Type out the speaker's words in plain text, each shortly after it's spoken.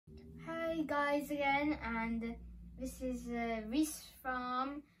Hi guys again, and this is Reese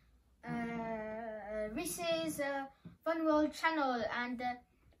from Reese's Fun World channel, and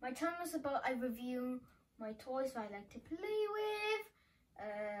my channel is about I review my toys that I like to play with,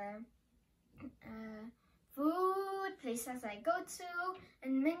 food, places I go to,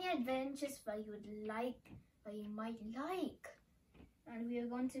 and many adventures that you might like. And we are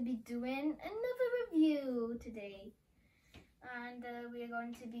going to be doing another review today. And we are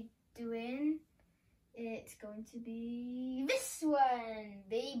going to be doing, it's going to be this one,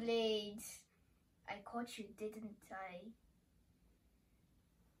 Beyblade. I caught you, didn't I?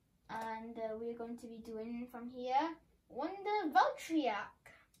 And we're going to be doing from here, Wonder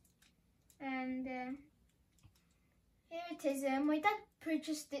Valtryek. And here it is. My dad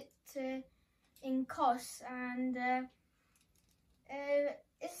purchased it in COS, and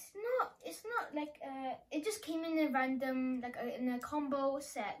it's not like it just came in a random, like in a combo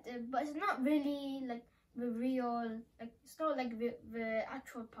set, but it's not really like the real, like it's not like the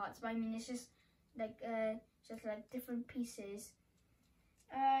actual parts, but I mean it's just like different pieces,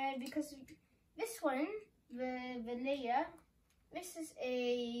 because this one, the layer, this is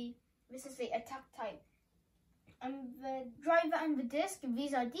a attack type, and the driver and the disc,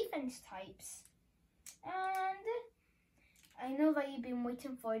 these are defense types. And I know that you've been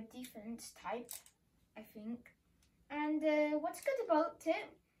waiting for a defense type, I think. And what's good about it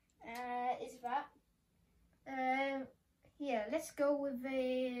is that, here, let's go with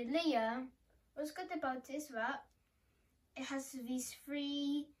the layer. What's good about it is that it has these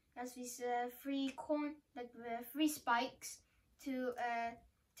three spikes to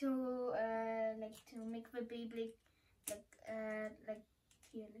make the Beyblade like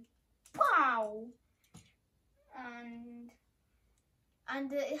here, like wow. And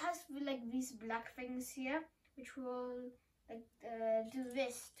it has like these black things here, which will like do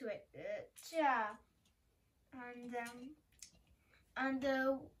this to it. And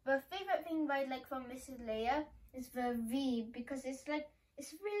the favorite thing I like from this layer is the V, because it's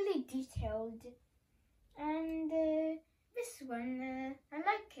really detailed. And this one, I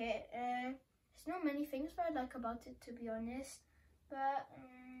like it. There's not many things that I like about it, to be honest, but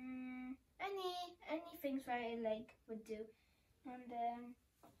any things that I like would do. And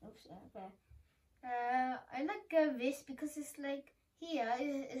I like this because it's like here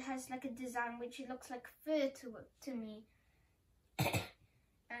it has like a design which it looks like fur to me.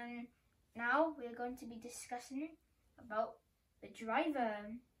 And now we're going to be discussing about the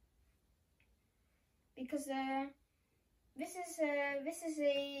driver, because it's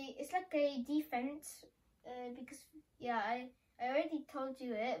like a defense, because yeah, I already told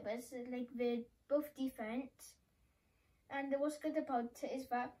you it, but it's like they're both defense. And what's good about it is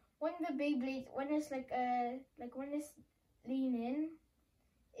that when the Beyblade, when it's when it's leaning,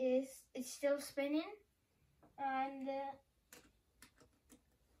 it's still spinning, and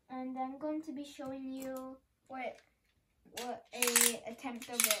I'm going to be showing you what a attempt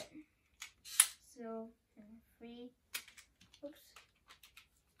of it. So 3, oops,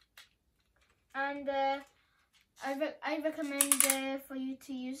 and I recommend for you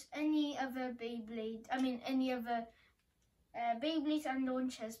to use any other Beyblade. I mean any other Beyblades and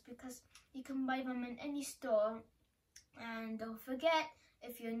launchers, because you can buy them in any store. And don't forget,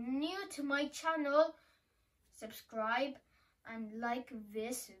 if you're new to my channel, subscribe and like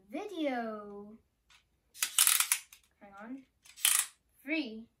this video. Hang on.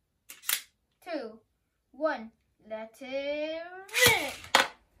 3, 2, 1, let it rip!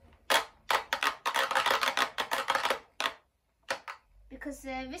 Because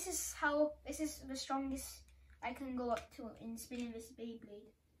this is the strongest I can go up to in spinning this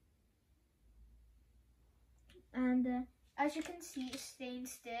Beyblade. And as you can see, it's staying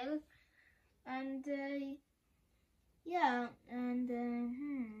still. And yeah, and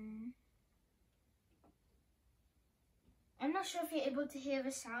I'm not sure if you're able to hear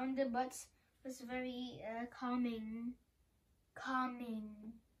the sound, but it's very calming.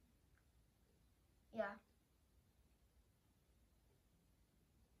 Yeah.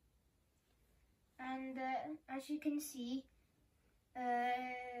 And as you can see,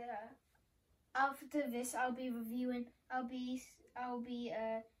 after this, I'll be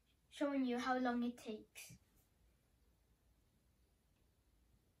showing you how long it takes.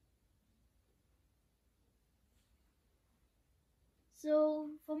 So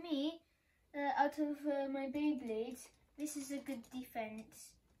for me, out of my Beyblades, this is a good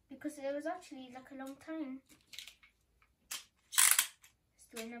defense, because it was actually like a long time. Let's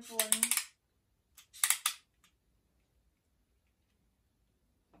do another one.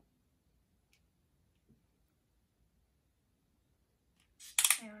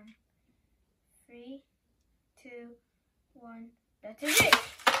 3, 2, 1. That is it.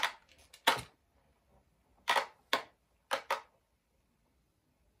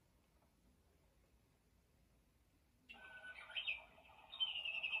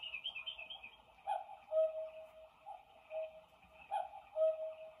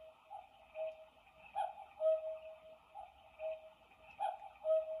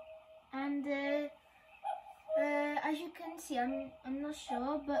 And as you can see, I'm not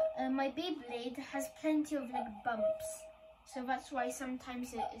sure, but my Beyblade has plenty of like bumps, so that's why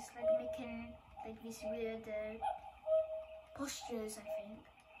sometimes it's like making like these weird postures, I think.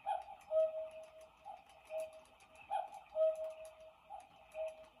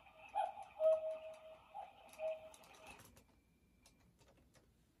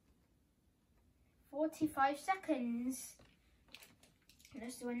 "45 seconds.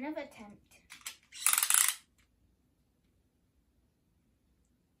 Let's do another attempt.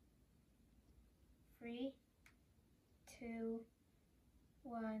 3, 2,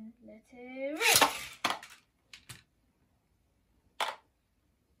 1. Let it rip.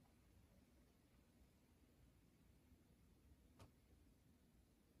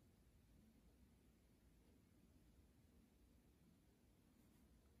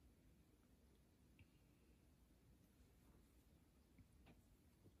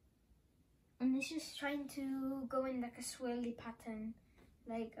 And it's just trying to go in like a swirly pattern,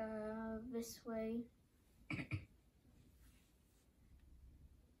 like this way.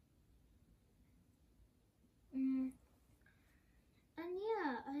 And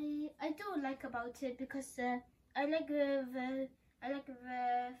yeah, I do like about it because I like the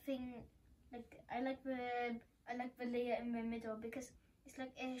thing, like I like the layer in the middle because it's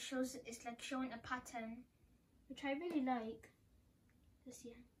like it's like showing a pattern, which I really like. Just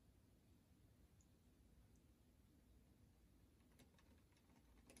yeah.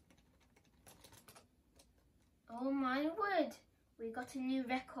 Oh my word, we got a new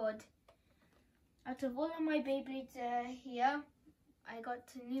record. Out of all of my Beyblades here, I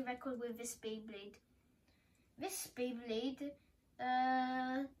got a new record with this Beyblade. This Beyblade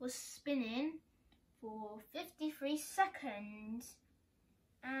was spinning for 53 seconds.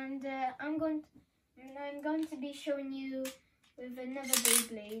 And I'm going to be showing you with another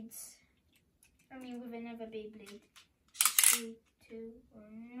Beyblade. With another Beyblade. 3, 2,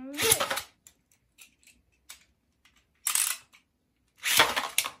 1.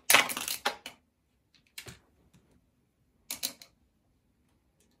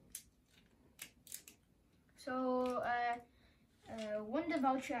 So, Wonder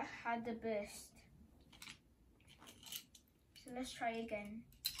Voucher had the burst. So let's try again.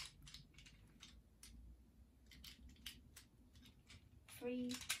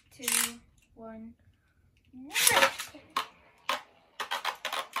 3, 2, 1. Rip!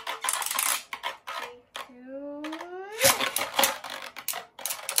 3, 2.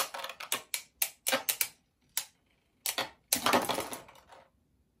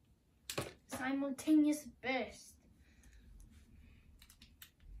 Simultaneous burst.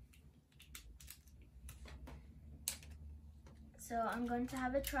 So I'm going to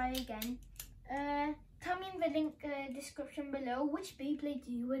have a try again. Tell me in the link description below which Beyblade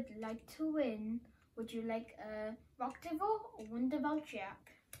you would like to win. Would you like Rockdevil or Wonder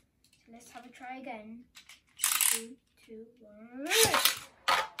Valtryek? So let's have a try again. 3, 2, 1.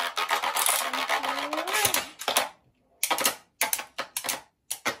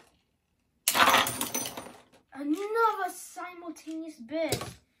 Another simultaneous burst.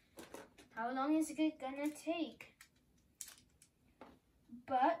 How long is it gonna take?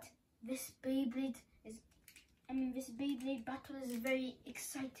 But this Beyblade battle is very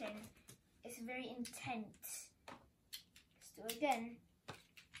exciting. It's very intense. Let's do it again.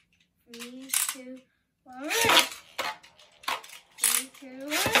 3, 2, 1. 3, 2,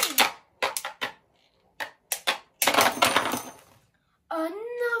 1.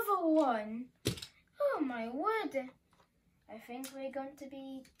 Another one. Oh my word. I think we're going to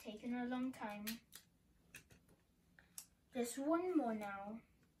be taking a long time. Just one more now.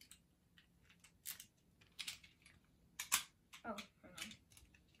 Oh, hang on.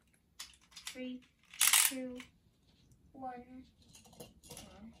 3, 2, 1.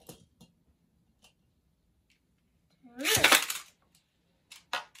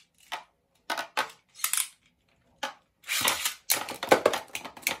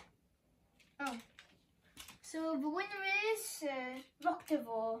 Oh. So the winner is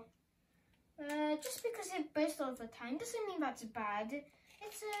Rockdevil. Just because it bursts all the time doesn't mean that's bad.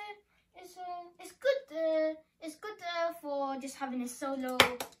 It's good. It's good for just having a solo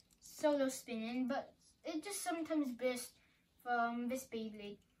spinning, but it just sometimes bursts from this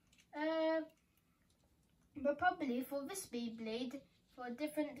Beyblade. But probably for this Beyblade, for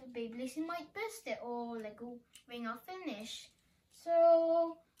different Beyblades, you might burst it or like ring or finish.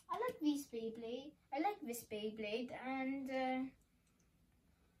 So I like this Beyblade. I like this Beyblade, and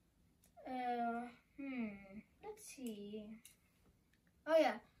let's see. Oh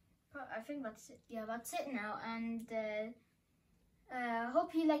yeah, I think that's it. Yeah, that's it now. And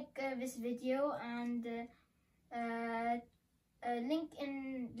hope you like this video, and link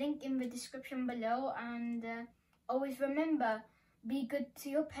in the description below. And always remember, be good to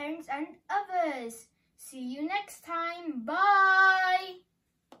your parents and others. See you next time. Bye.